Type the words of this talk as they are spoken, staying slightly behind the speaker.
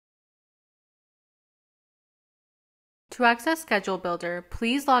To access Schedule Builder,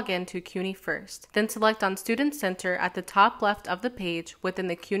 please log in to CUNY First, then select on Student Center at the top left of the page within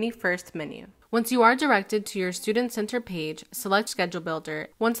the CUNY First menu. Once you are directed to your Student Center page, select Schedule Builder.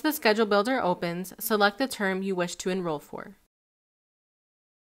 Once the Schedule Builder opens, select the term you wish to enroll for.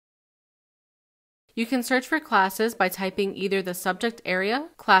 You can search for classes by typing either the subject area,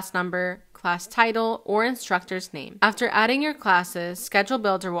 class number, class title, or instructor's name. After adding your classes, Schedule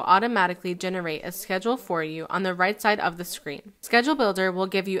Builder will automatically generate a schedule for you on the right side of the screen. Schedule Builder will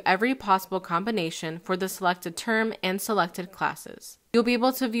give you every possible combination for the selected term and selected classes. You'll be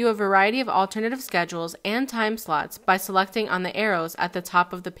able to view a variety of alternative schedules and time slots by selecting on the arrows at the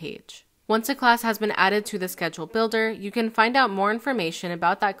top of the page. Once a class has been added to the Schedule Builder, you can find out more information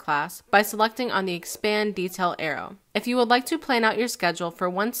about that class by selecting on the Expand Detail arrow. If you would like to plan out your schedule for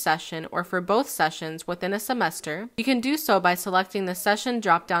one session or for both sessions within a semester, you can do so by selecting the Session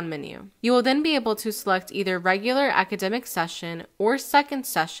drop-down menu. You will then be able to select either regular academic session or second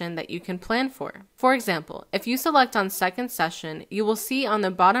session that you can plan for. For example, if you select on second session, you will see on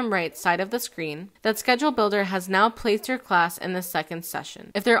the bottom right side of the screen that Schedule Builder has now placed your class in the second session.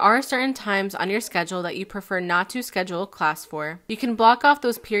 If there are certain times on your schedule that you prefer not to schedule a class for, you can block off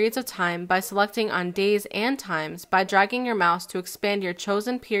those periods of time by selecting on days and times by dragging your mouse to expand your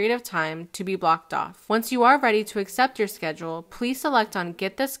chosen period of time to be blocked off. Once you are ready to accept your schedule, please select on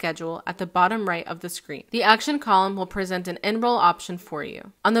Get the Schedule at the bottom right of the screen. The action column will present an enroll option for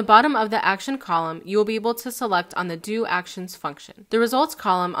you. On the bottom of the action column, you will be able to select on the Do Actions function. The results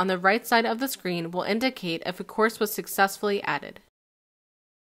column on the right side of the screen will indicate if a course was successfully added.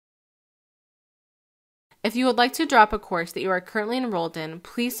 If you would like to drop a course that you are currently enrolled in,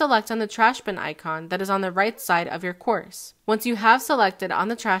 please select on the trash bin icon that is on the right side of your course. Once you have selected on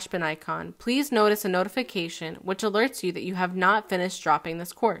the trash bin icon, please notice a notification which alerts you that you have not finished dropping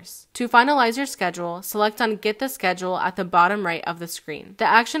this course. To finalize your schedule, select on Get the Schedule at the bottom right of the screen. The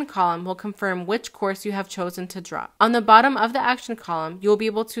action column will confirm which course you have chosen to drop. On the bottom of the action column, you will be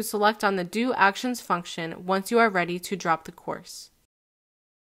able to select on the Do Actions function once you are ready to drop the course.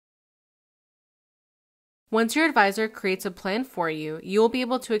 Once your advisor creates a plan for you, you will be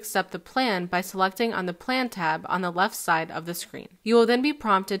able to accept the plan by selecting on the Plan tab on the left side of the screen. You will then be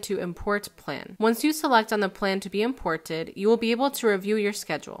prompted to import plan. Once you select on the plan to be imported, you will be able to review your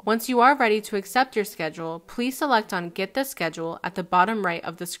schedule. Once you are ready to accept your schedule, please select on Get the Schedule at the bottom right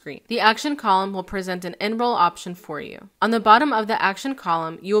of the screen. The action column will present an enroll option for you. On the bottom of the action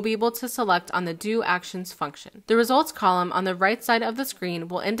column, you will be able to select on the Do Actions function. The results column on the right side of the screen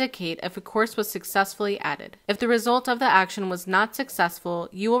will indicate if a course was successfully added. If the result of the action was not successful,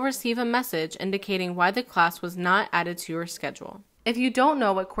 you will receive a message indicating why the class was not added to your schedule. If you don't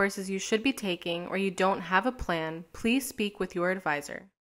know what courses you should be taking or you don't have a plan, please speak with your advisor.